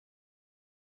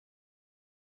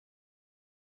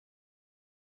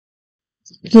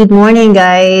Good morning,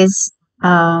 guys.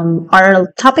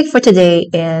 Our topic for today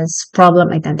is problem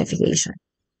identification.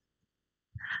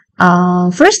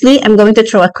 Firstly, I'm going to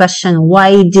throw a question.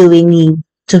 Why do we need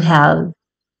to have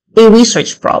a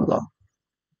research problem?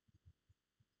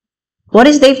 What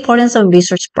is the importance of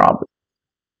research problem?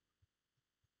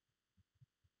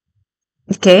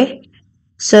 Okay.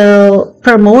 So,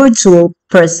 per module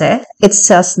per se, it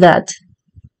says that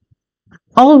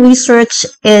all research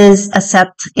is a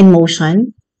set in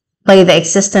motion by the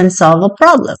existence of a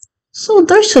problem. So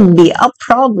there should be a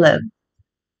problem.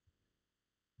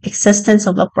 Existence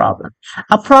of a problem.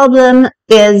 A problem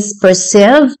is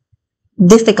perceived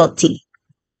difficulty,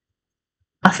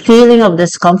 a feeling of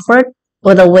discomfort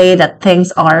with the way that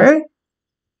things are.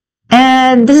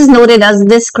 And this is noted as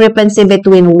discrepancy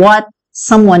between what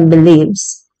someone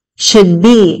believes should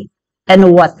be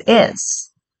and what is.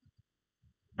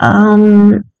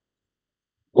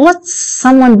 What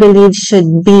someone believes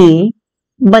should be,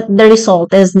 but the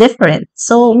result is different.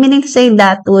 So, meaning to say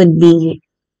that would be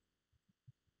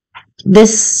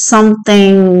this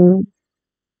something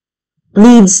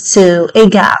leads to a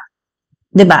gap,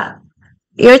 diba?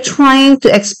 You're trying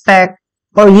to expect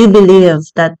or you believe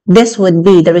that this would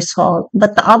be the result,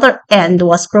 but the other end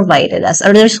was provided as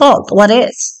a result. What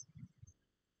is?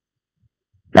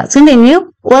 Let's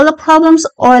continue. Well, the problems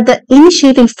are the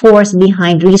initiating force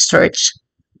behind research.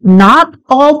 Not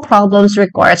all problems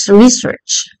requires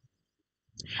research.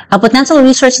 A potential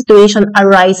research situation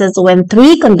arises when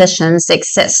three conditions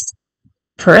exist.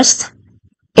 First,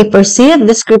 a perceived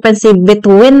discrepancy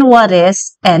between what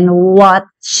is and what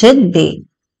should be.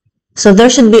 So there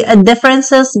should be a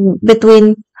differences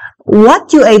between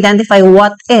what you identify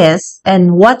what is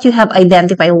and what you have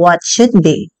identified what should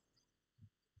be.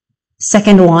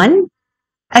 Second one,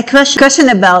 a question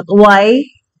about why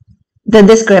the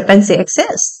discrepancy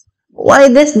exists. Why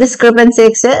this discrepancy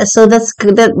exists? So that's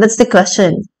the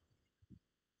question.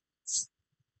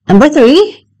 Number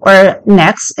three, or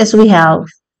next, is we have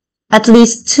at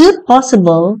least two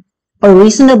possible or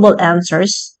reasonable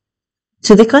answers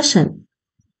to the question.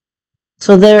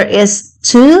 So there is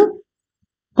two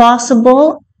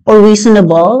possible or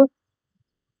reasonable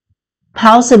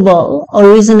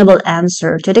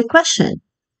answer to the question.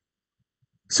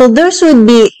 So there should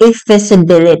be a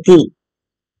feasibility.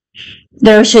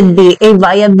 There should be a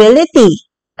viability.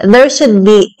 There should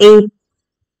be a,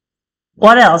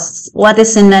 what else? What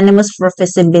is synonymous for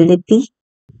feasibility?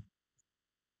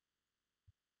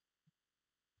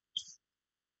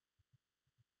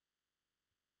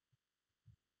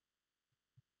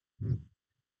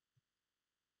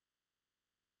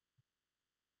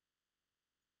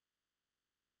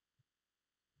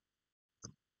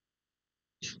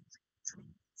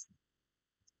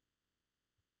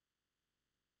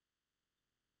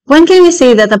 When can we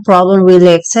say that a problem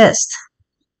really exists?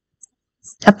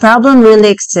 A problem really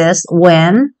exists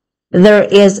when there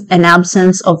is an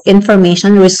absence of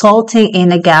information resulting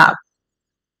in a gap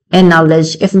in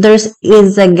knowledge. If there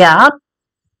is a gap,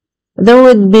 there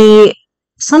would be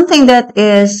something that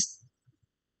is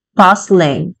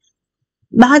puzzling.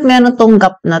 Bakit meron tong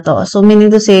gap na to? So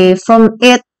meaning to say, from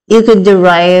it, you could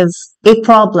derive a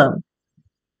problem.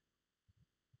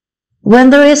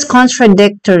 When there is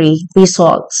contradictory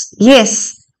results,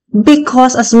 yes,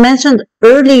 because as mentioned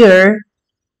earlier,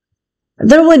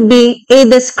 there would be a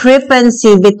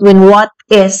discrepancy between what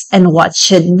is and what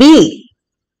should be.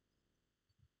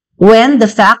 When the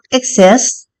fact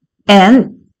exists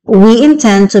and we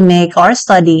intend to make our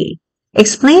study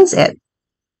explains it.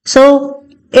 So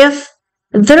if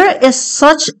there is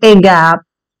such a gap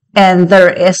and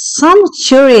there is some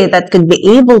theory that could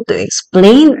be able to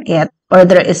explain it, or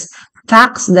there is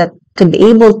facts that could be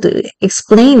able to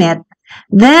explain it,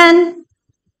 then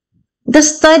the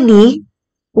study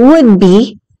would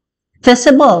be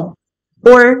feasible.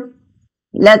 Or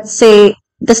let's say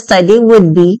the study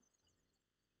would be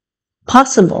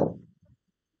possible.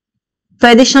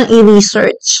 Pwede siyang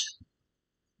i-research.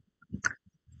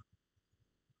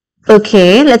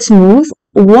 Okay, let's move.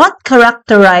 What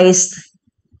characterized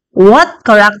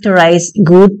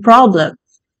good problem?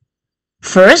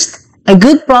 First, a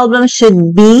good problem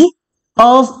should be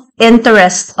of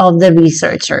interest of the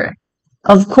researcher.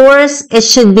 Of course, it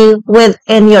should be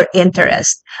within your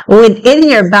interest, within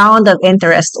your bound of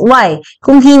interest. Why?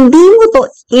 Kung hindi mo to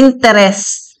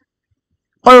interest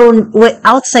or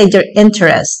outside your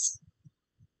interest,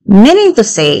 meaning to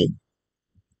say,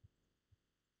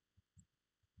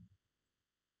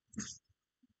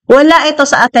 wala ito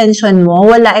sa attention mo,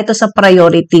 wala ito sa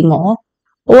priority mo,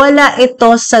 wala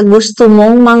ito sa gusto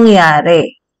mong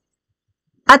mangyari,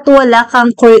 at wala kang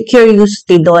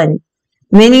curiosity doon.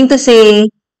 Meaning to say,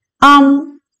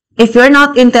 if you're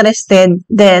not interested,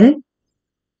 then,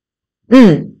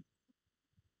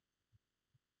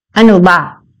 ano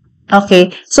ba?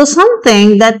 Okay, so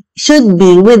something that should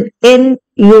be within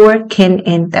your keen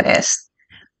interest.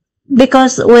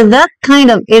 Because with that kind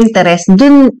of interest,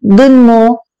 dun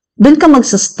ka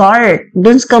magsa-start.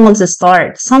 Dun ka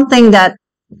magsa-start. Something that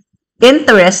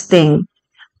interesting.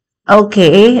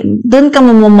 Okay, dun ka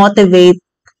mamomotivate,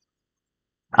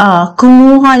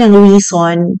 kumuha ng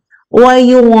reason why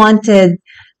you wanted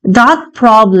that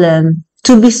problem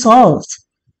to be solved.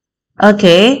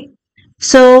 Okay,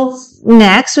 so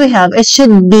next we have, it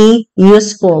should be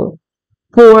useful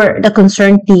for the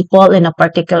concerned people in a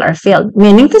particular field.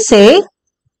 Meaning to say,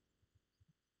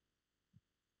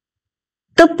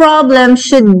 the problem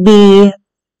should be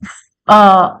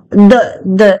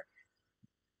the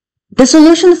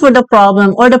solution for the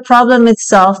problem, or the problem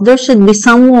itself. There should be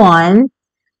someone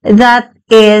that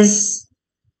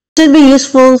should be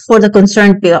useful for the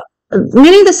concerned people.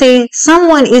 Meaning to say,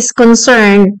 someone is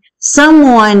concerned,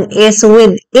 someone is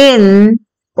within,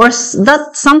 or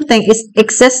that something is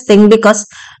existing because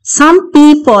some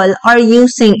people are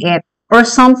using it, or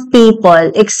some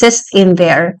people exist in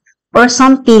there, or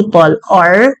some people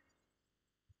are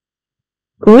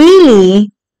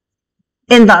really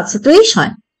in that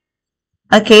situation.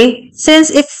 Okay?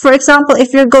 Since if, for example,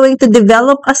 if you're going to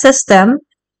develop a system,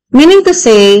 meaning to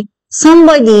say,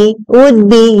 somebody would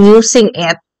be using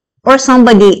it, or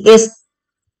somebody is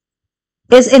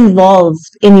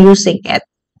involved in using it.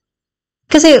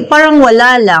 Kasi parang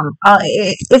wala lang.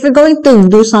 If you're going to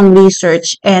do some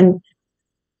research and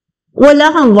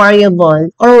wala kang variable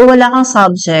or wala kang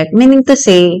subject, meaning to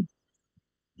say,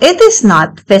 it is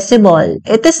not feasible,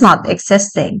 it is not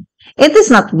existing, it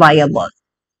is not viable.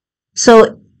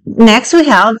 So next we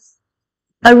have,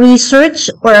 a research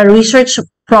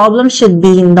problem should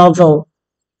be novel.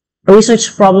 A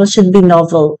research problem should be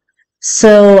novel.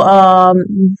 So,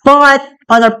 but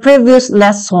on our previous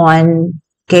lesson,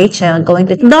 okay,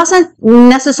 it doesn't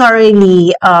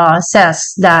necessarily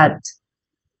says that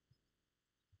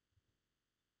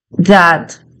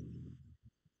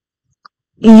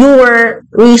your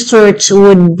research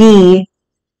would be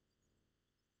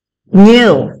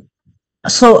new.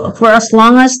 So for as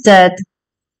long as that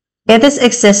it is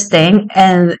existing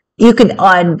and you could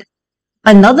add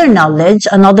another knowledge,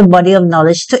 another body of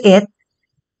knowledge to it,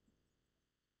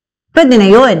 pwede na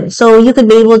yun. So you could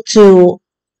be able to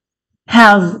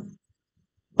have,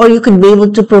 or you could be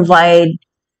able to provide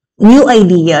new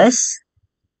ideas,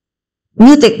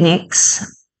 new techniques,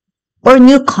 or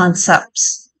new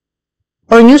concepts,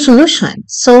 or new solutions.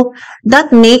 So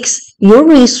that makes your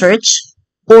research,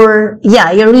 your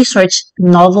research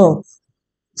novel.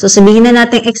 So sabihin na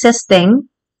natin existing,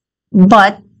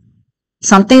 but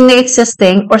something na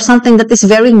existing, or something that is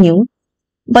very new.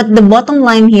 But the bottom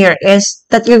line here is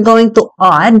that you're going to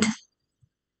add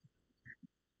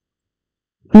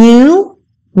new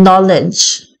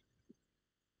knowledge.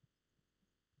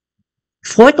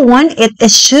 Fourth one,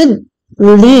 it should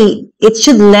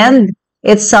lend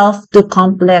itself to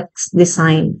complex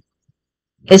design.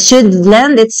 It should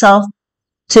lend itself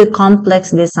to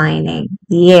complex designing.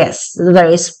 Yes, there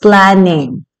is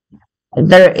planning.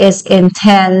 There is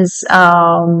intense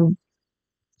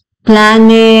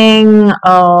planning,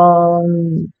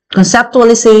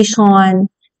 conceptualization,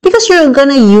 because you're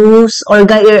gonna use, or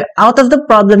out of the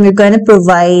problem, you're gonna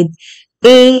provide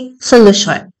a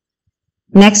solution.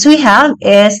 Next we have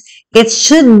is, it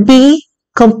should be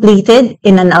completed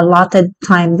in an allotted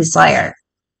time desired.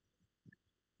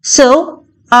 So,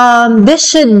 this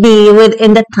should be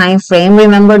within the time frame.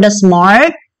 Remember the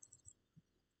SMART?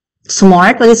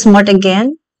 SMART, what is SMART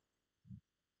again?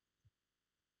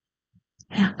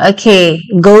 Okay,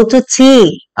 go to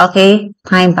T. Okay,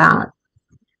 time bound.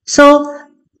 So,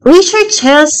 research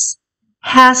has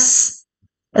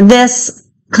this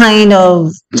kind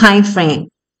of time frame.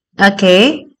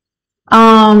 Okay,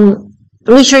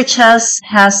 research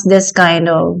has this kind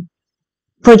of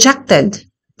projected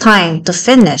time to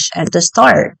finish and to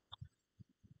start,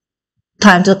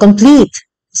 time to complete.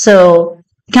 So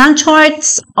Gantt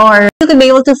charts you could be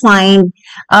able to find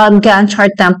Gantt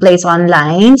chart templates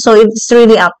online. So it's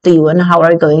really up to you on how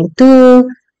we're going to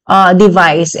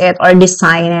devise it or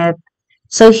design it.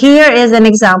 So here is an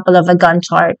example of a Gantt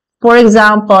chart. For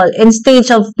example, in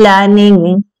stage of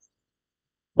planning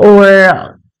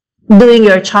or doing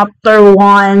your chapter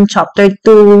 1, chapter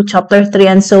 2, chapter 3,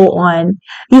 and so on,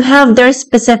 you have their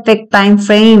specific time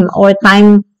frame or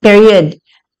time period.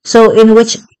 So in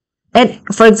which And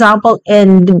for example,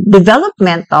 in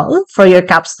developmental, for your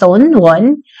capstone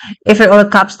one, if you're or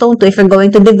capstone two, if you're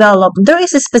going to develop, there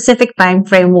is a specific time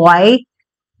frame. Why?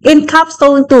 In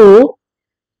capstone two,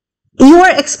 you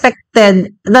are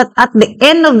expected that at the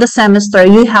end of the semester,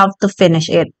 you have to finish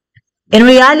it. In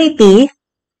reality,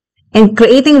 in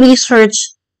creating research,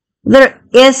 there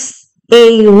is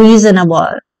a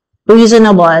reasonable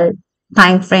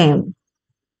time frame.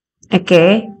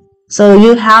 Okay? So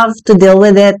you have to deal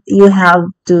with it. You have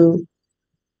to,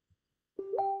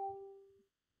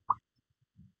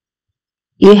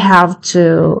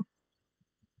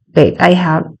 wait, I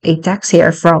have a text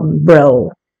here from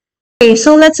bro. Okay,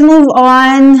 so let's move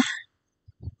on.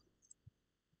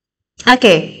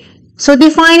 Okay, so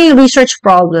defining research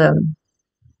problem.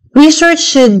 Research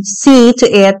should see to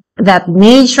it that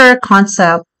major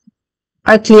concepts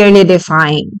are clearly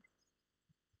defined.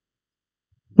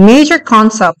 Major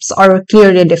concepts are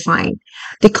clearly defined.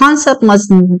 The concept must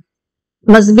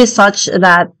be such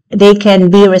that they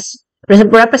can be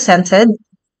represented.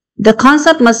 The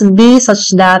concept must be such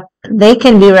that they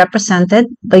can be represented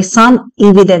by some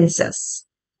evidences,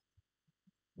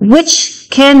 which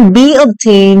can be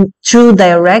obtained through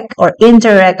direct or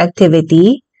indirect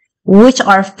activity, which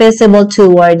are feasible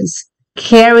towards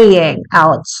carrying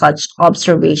out such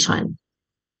observation.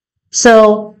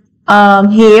 So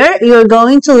here, you're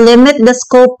going to limit the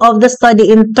scope of the study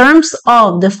in terms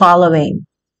of the following: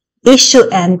 issue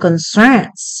and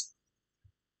concerns.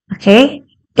 Okay?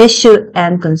 Issue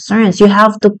and concerns. You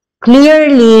have to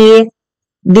clearly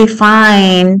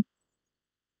define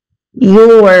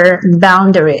your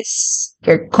boundaries,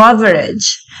 your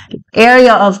coverage,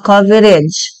 area of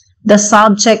coverage, the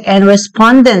subject and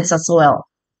respondents as well.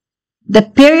 The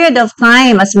period of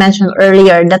time, as mentioned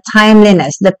earlier, the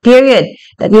timeliness, the period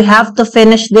that you have to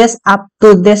finish this up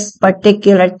to this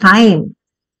particular time.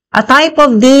 A type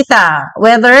of data,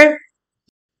 whether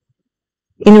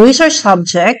in research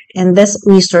subject, in this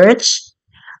research,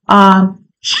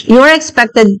 you're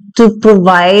expected to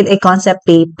provide a concept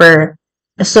paper.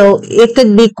 So it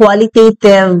could be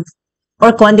qualitative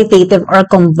or quantitative or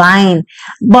combined.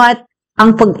 But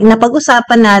ang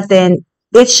napag-usapan natin,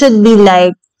 it should be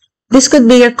like, this could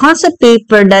be your concept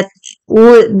paper that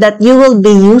you will be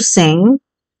using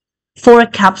for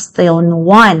capstone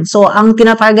 1. So ang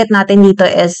tinatarget natin dito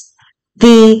is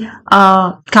the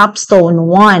capstone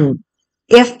 1.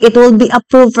 If it will be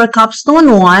approved for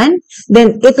capstone 1,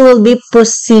 then it will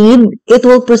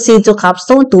proceed to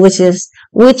capstone 2,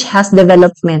 which has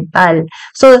developmental.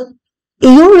 So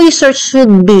your research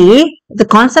should be, the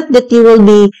concept that you will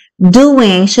be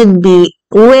doing should be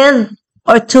with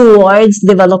or towards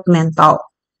developmental.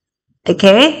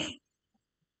 Okay?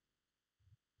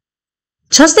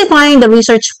 Justifying the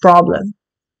research problem.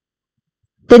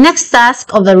 The next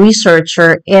task of the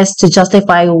researcher is to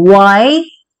justify why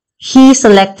he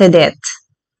selected it.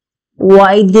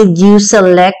 Why did you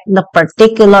select the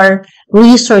particular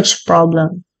research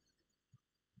problem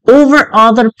over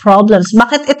other problems?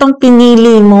 Bakit itong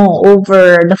pinili mo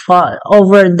over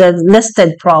the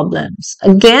listed problems?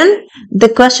 Again, the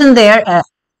question there,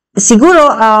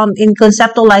 siguro in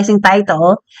conceptualizing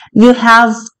title, you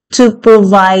have to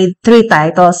provide 3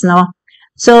 titles, no?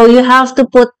 So you have to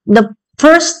put the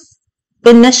first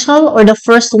initial or the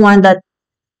first one that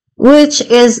which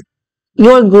is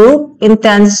your group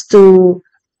intends to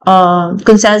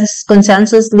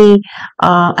consensusly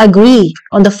agree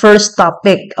on the first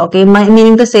topic. Okay,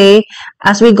 meaning to say,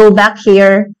 as we go back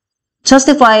here,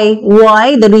 justify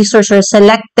why the researcher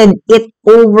selected it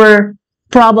over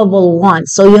probable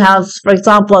ones. So you have, for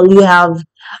example, you have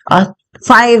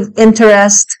 5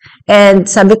 interests, and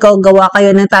sabi ko, gawa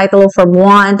kayo ng title from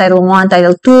 1, title 1,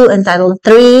 title 2, and title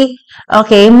 3.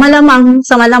 Okay, malamang,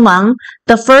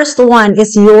 the first one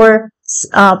is you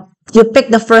pick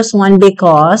the first one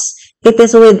because it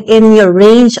is within your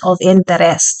range of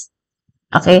interest.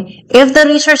 Okay, if the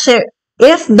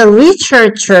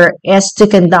researcher is to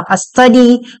conduct a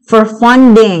study for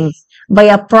funding by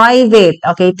a private,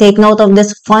 okay, take note of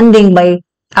this, funding by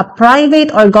a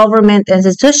private or government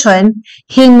institution,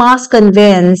 he must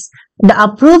convince the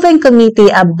approving committee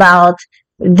about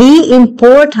the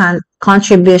important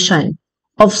contribution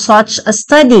of such a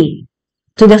study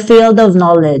to the field of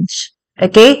knowledge.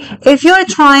 Okay? If you're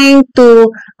trying to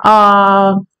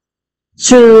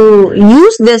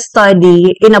use this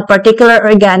study in a particular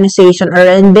organization or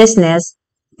in business,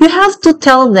 you have to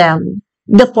tell them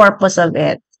the purpose of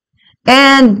it.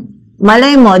 And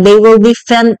malay mo, they will be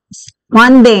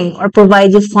funding or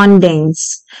provide you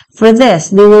fundings for this.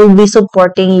 They will be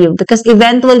supporting you because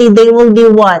eventually they will be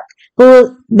what?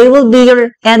 They will be your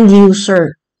end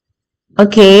user.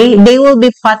 Okay, they will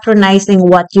be patronizing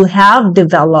what you have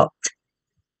developed.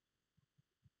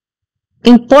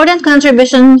 Important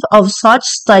contributions of such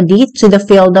study to the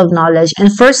field of knowledge. And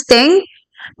first thing,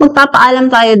 magpapaalam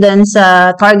tayo dun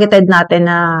sa targeted natin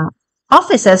na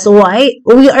offices. Why?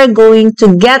 We are going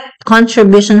to get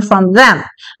contribution from them.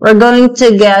 We're going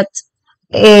to get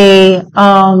a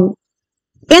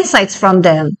insights from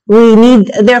them. We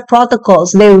need their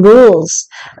protocols, their rules,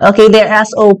 okay, their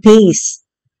SOPs.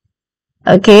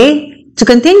 Okay, to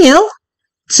continue,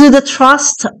 to the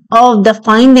trust of the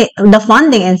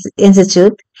funding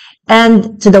institute,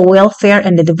 and to the welfare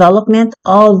and the development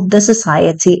of the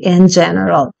society in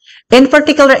general. In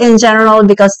particular, in general,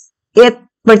 because it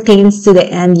pertains to the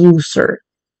end user.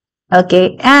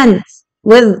 Okay, and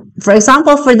with, for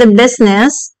example, for the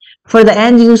business, for the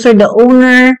end user, the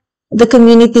owner, the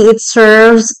community it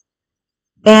serves,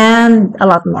 and a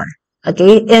lot more.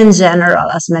 Okay, in general,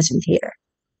 as mentioned here.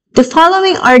 The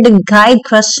following are the guide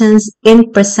questions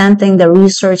in presenting the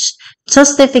research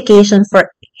justification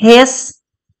for his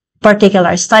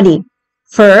particular study.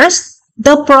 First,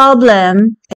 the problem